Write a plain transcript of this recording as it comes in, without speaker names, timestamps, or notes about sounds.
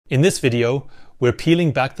In this video, we're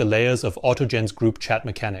peeling back the layers of AutoGen's group chat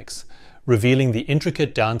mechanics, revealing the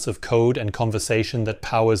intricate dance of code and conversation that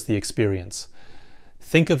powers the experience.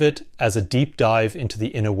 Think of it as a deep dive into the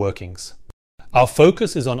inner workings. Our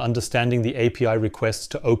focus is on understanding the API requests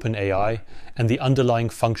to OpenAI and the underlying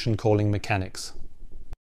function calling mechanics.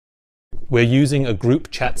 We're using a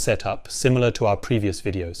group chat setup similar to our previous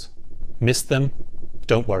videos. Missed them?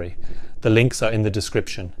 Don't worry. The links are in the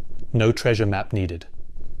description. No treasure map needed.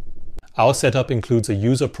 Our setup includes a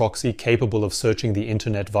user proxy capable of searching the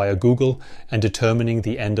internet via Google and determining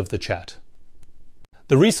the end of the chat.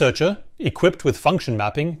 The researcher, equipped with function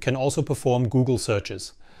mapping, can also perform Google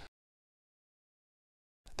searches.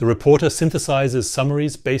 The reporter synthesizes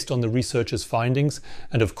summaries based on the researcher's findings,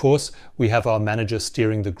 and of course, we have our manager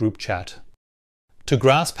steering the group chat. To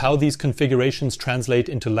grasp how these configurations translate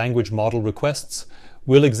into language model requests,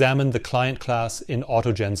 we'll examine the client class in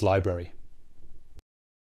AutoGen's library.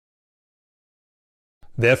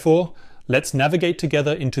 Therefore, let's navigate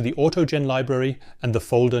together into the AutoGen library and the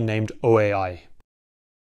folder named OAI.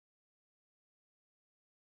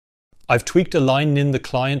 I've tweaked a line in the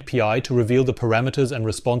client PI to reveal the parameters and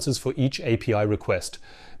responses for each API request,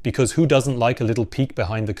 because who doesn't like a little peek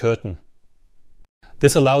behind the curtain?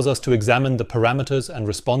 This allows us to examine the parameters and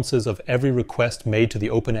responses of every request made to the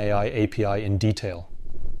OpenAI API in detail.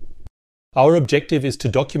 Our objective is to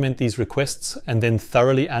document these requests and then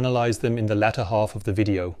thoroughly analyze them in the latter half of the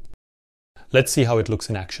video. Let's see how it looks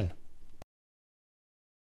in action.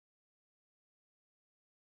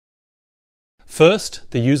 First,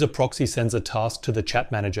 the user proxy sends a task to the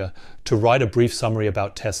chat manager to write a brief summary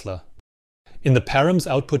about Tesla. In the Params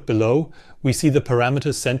output below, we see the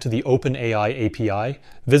parameters sent to the OpenAI API,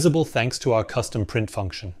 visible thanks to our custom print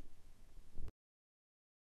function.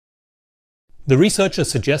 The researcher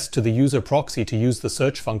suggests to the user proxy to use the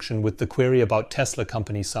search function with the query about Tesla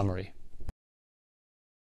company summary.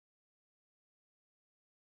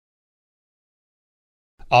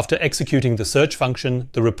 After executing the search function,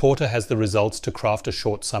 the reporter has the results to craft a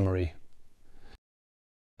short summary.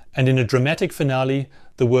 And in a dramatic finale,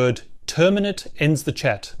 the word "terminate" ends the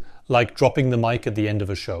chat, like dropping the mic at the end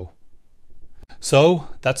of a show. So,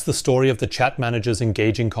 that's the story of the chat manager's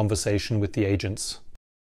engaging conversation with the agents.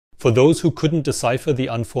 For those who couldn't decipher the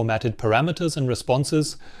unformatted parameters and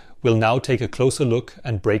responses, we'll now take a closer look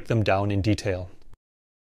and break them down in detail.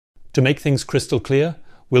 To make things crystal clear,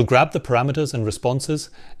 we'll grab the parameters and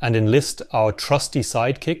responses and enlist our trusty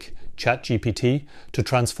sidekick, ChatGPT, to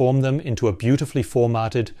transform them into a beautifully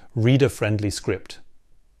formatted, reader-friendly script.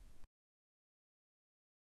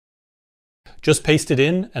 Just paste it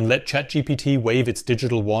in and let ChatGPT wave its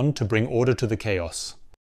digital wand to bring order to the chaos.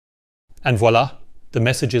 And voila, the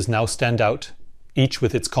messages now stand out, each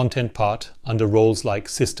with its content part under roles like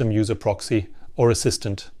system user proxy or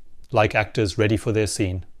assistant, like actors ready for their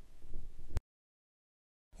scene.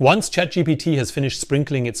 Once ChatGPT has finished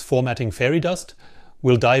sprinkling its formatting fairy dust,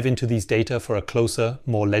 we'll dive into these data for a closer,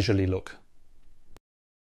 more leisurely look.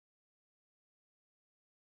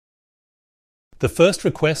 The first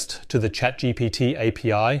request to the ChatGPT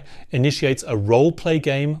API initiates a role-play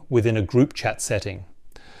game within a group chat setting.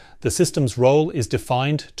 The system's role is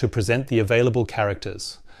defined to present the available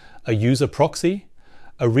characters: a user proxy,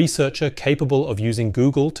 a researcher capable of using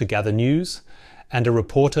Google to gather news, and a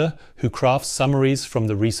reporter who crafts summaries from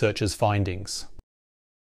the researcher's findings.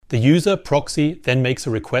 The user proxy then makes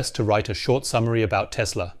a request to write a short summary about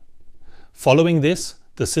Tesla. Following this,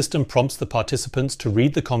 the system prompts the participants to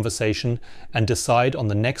read the conversation and decide on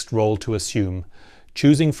the next role to assume,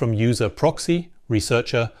 choosing from user proxy,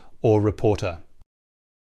 researcher, or reporter.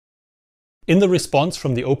 In the response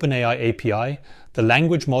from the OpenAI API, the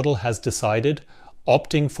language model has decided,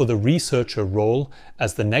 opting for the researcher role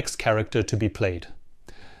as the next character to be played.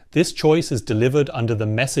 This choice is delivered under the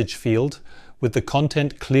message field, with the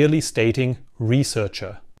content clearly stating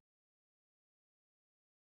researcher.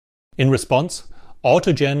 In response,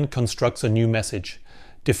 AutoGen constructs a new message,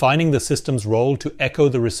 defining the system's role to echo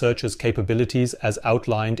the researcher's capabilities as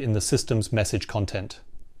outlined in the system's message content.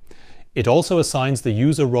 It also assigns the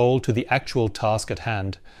user role to the actual task at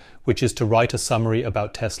hand, which is to write a summary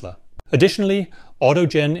about Tesla. Additionally,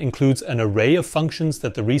 AutoGen includes an array of functions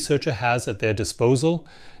that the researcher has at their disposal,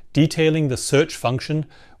 detailing the search function,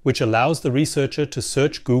 which allows the researcher to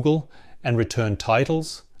search Google and return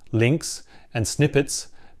titles, links, and snippets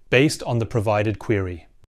based on the provided query.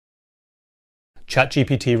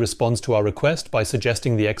 ChatGPT responds to our request by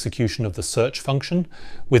suggesting the execution of the search function,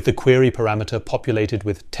 with the query parameter populated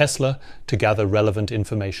with Tesla to gather relevant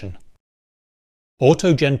information.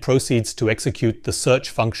 AutoGen proceeds to execute the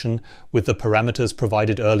search function with the parameters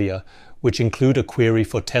provided earlier, which include a query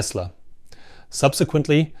for Tesla.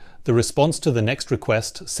 Subsequently, the response to the next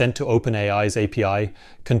request sent to OpenAI's API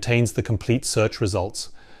contains the complete search results,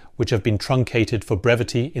 which have been truncated for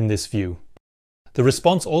brevity in this view. The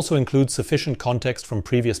response also includes sufficient context from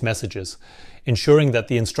previous messages, ensuring that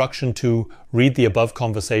the instruction to read the above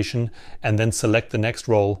conversation and then select the next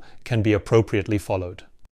role can be appropriately followed.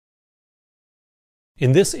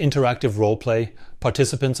 In this interactive roleplay,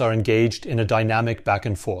 participants are engaged in a dynamic back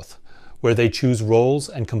and forth, where they choose roles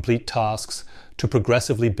and complete tasks to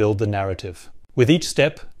progressively build the narrative. With each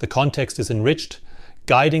step, the context is enriched,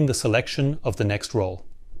 guiding the selection of the next role.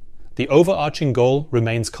 The overarching goal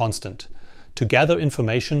remains constant: to gather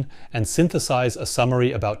information and synthesize a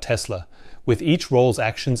summary about Tesla, with each role's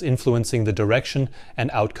actions influencing the direction and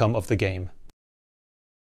outcome of the game.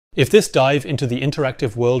 If this dive into the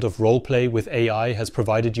interactive world of roleplay with AI has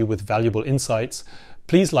provided you with valuable insights,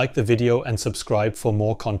 please like the video and subscribe for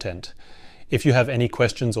more content. If you have any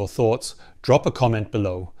questions or thoughts, drop a comment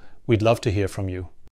below. We'd love to hear from you.